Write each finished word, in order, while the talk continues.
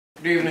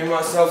Good evening,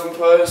 my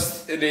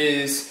self-imposed. It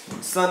is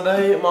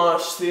Sunday,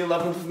 March the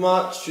 11th of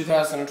March,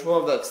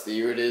 2012, that's the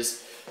year it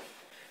is.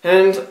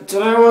 And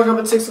today I woke up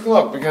at 6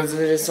 o'clock because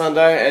it is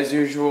Sunday. As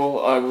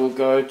usual, I will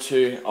go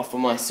to offer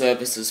my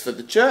services for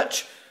the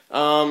church.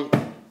 So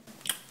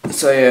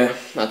yeah,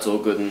 that's all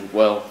good and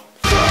well.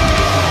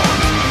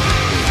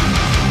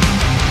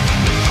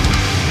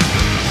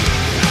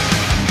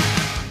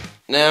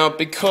 Now,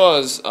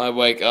 because I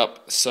wake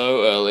up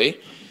so early,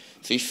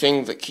 the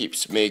thing that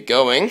keeps me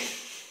going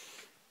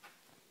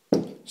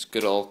is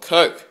good old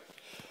Coke.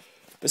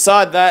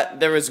 Beside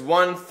that, there is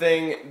one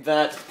thing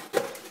that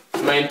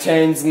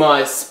maintains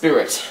my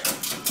spirit,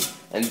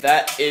 and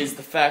that is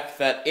the fact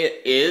that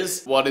it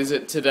is... What is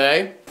it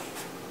today?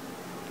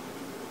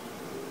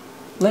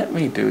 Let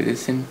me do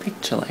this in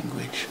picture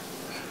language.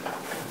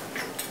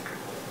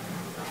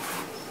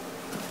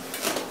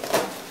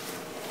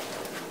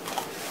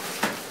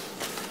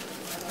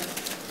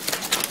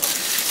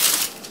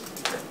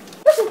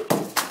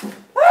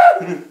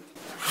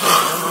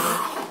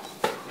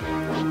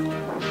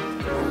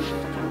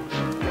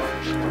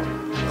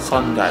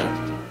 Sunday.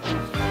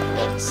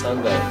 What's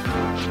Sunday?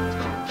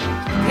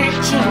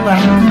 Picture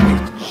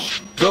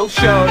language. Go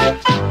shorty,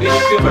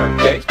 it's your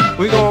birthday.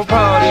 We gon'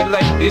 party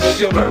like it's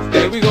your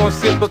birthday. We gon'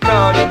 sip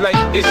Bacardi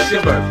like it's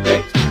your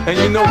birthday. And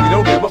you know we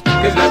don't give up,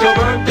 it's not your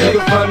birthday.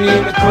 You'll find me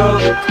in the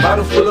club,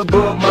 bottle full of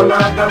bug. Mama,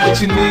 I got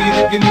what you need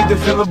if you need to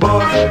fill a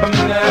bar. I'm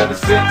in the having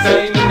sex,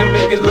 I ain't in the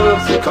making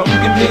love. So come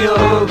give me a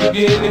hug if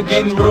you're in there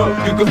getting rough.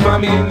 You can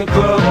find me in the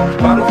club,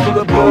 bottle full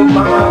of bug.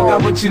 Mama, I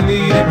got what you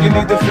need if you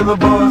need to fill a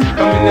bar.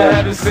 I'm in the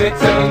having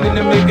sex, I ain't in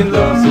the making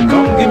love. So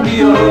come give me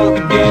a hug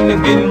if you're in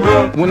there getting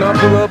rough. When I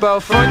pull up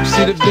out front, you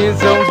see the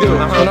Benz on dub.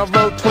 When I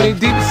roll 20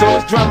 deep, so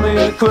it's drama in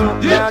the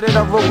club. Now that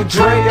I roll with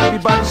Dre,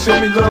 everybody show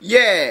me love.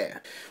 Yeah!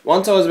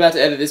 Once I was about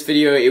to edit this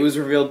video, it was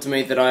revealed to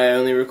me that I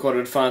only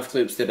recorded 5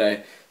 clips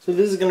today. So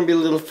this is going to be a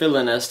little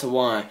fill-in as to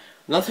why.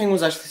 Nothing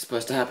was actually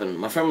supposed to happen.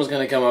 My friend was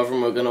going to come over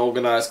and we are going to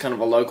organise kind of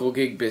a local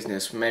gig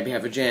business. Maybe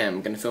have a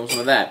jam. Going to film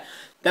some of that.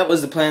 That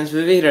was the plans for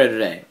the video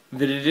today.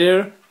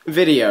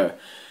 Video.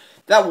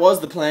 That was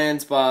the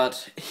plans,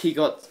 but he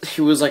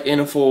was like in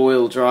a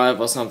 4-wheel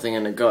drive or something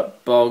and it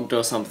got bogged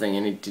or something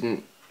and he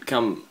didn't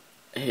come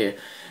here.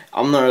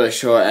 I'm not really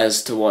sure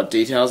as to what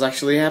details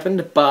actually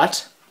happened,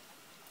 but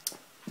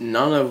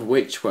none of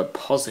which were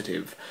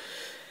positive.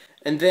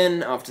 And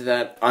then after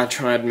that I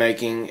tried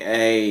making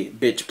a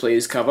Bitch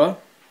Please cover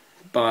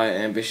by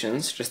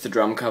Ambitions, just a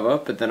drum cover,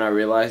 but then I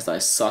realised I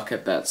suck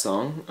at that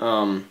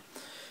song.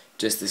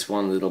 Just this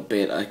one little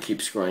bit I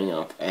keep screwing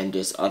up and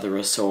just other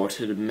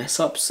assorted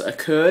mess-ups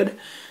occurred.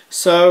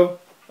 So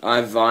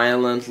I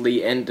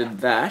violently ended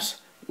that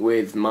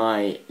with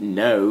my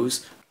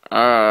nose.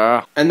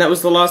 And that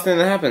was the last thing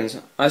that happened.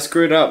 I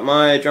screwed up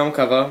my drum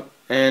cover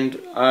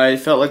and I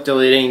felt like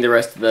deleting the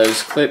rest of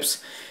those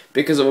clips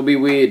because it would be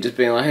weird just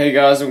being like, hey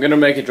guys, I'm gonna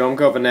make a drum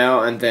cover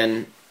now, and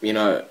then, you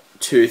know,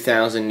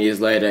 2,000 years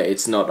later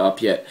it's not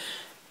up yet.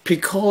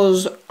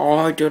 Because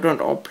I didn't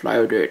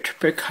upload it,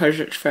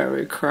 because it's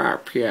very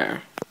crap,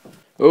 yeah.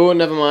 Oh,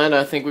 never mind,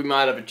 I think we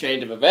might have a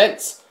change of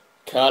events.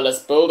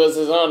 Carlos Builders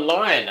is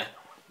online.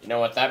 You know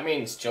what that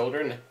means,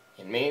 children?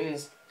 It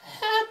means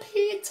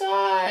happy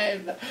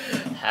time.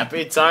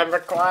 Happy time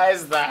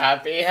requires the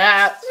happy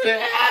hat.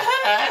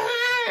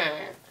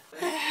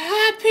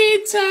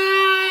 Happy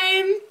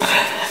time.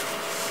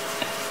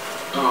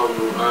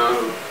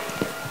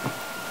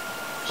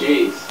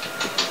 Jeez.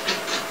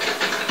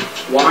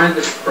 Why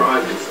the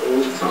surprises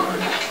all the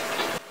time?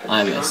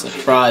 I'm a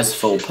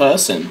surpriseful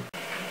person.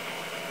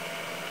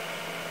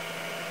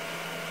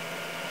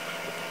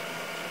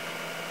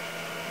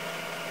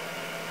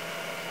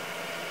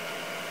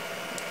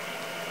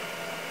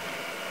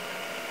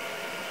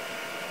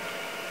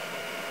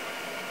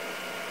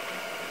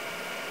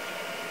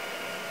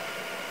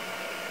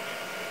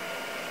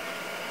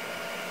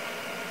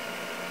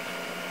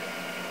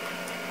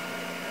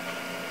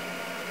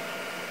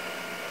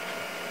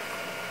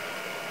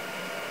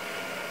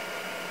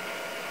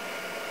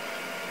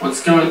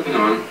 What's going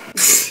on?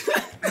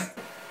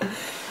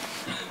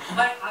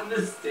 I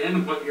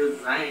understand what you're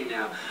saying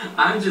now.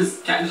 I'm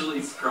just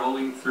casually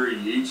scrolling through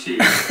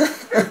YouTube.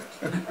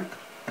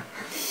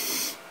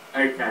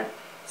 Okay,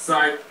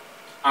 so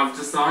I've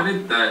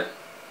decided that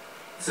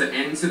to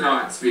end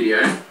tonight's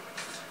video,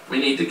 we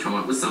need to come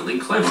up with something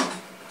clever.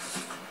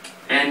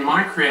 And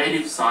my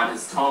creative side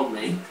has told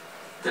me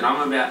that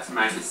I'm about to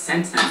make a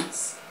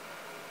sentence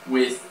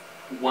with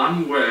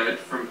one word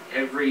from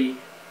every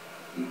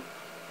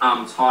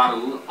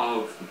title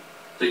of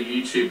the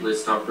YouTube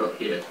list I've got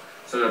here.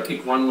 So I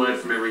pick one word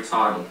from every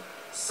title.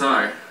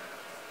 So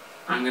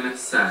I'm gonna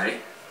say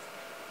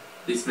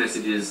this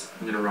message is,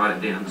 I'm gonna write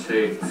it down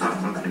too.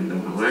 Fuck, my pen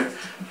doesn't work.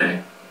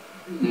 Okay.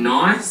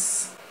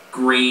 Nice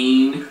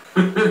green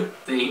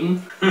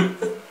thing.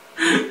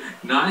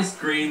 Nice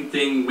green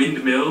thing,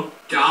 windmill,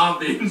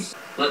 garbage.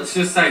 Let's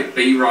just say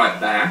be right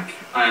back,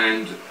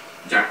 and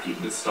Jack, you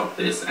can stop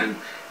this, and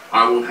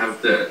I will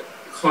have the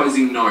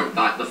closing note,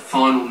 like the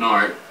final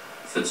note,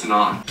 for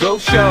tonight. Go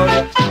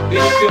shorty,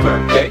 it's your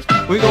birthday.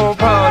 We gon'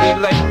 party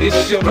like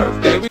it's your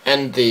birthday.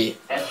 And the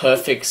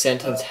perfect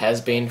sentence has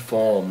been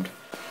formed.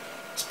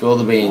 Spill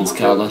the beans,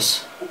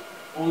 Carlos.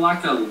 Or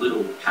like a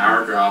little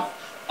paragraph.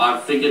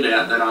 I've figured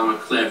out that I'm a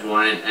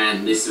clairvoyant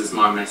and this is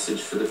my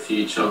message for the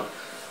future.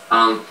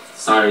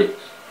 So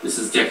this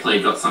has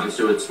definitely got something to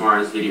do with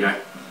tomorrow's video.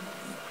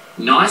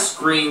 Nice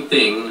green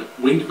thing,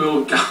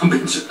 windmill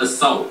garbage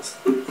assault.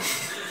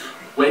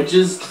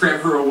 Wedges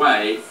Trevor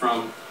away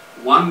from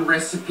one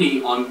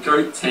recipe on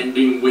goat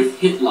tending with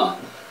Hitler.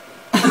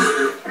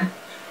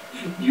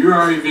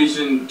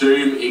 Eurovision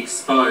doom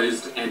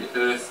exposed and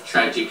Earth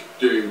tragic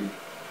doom.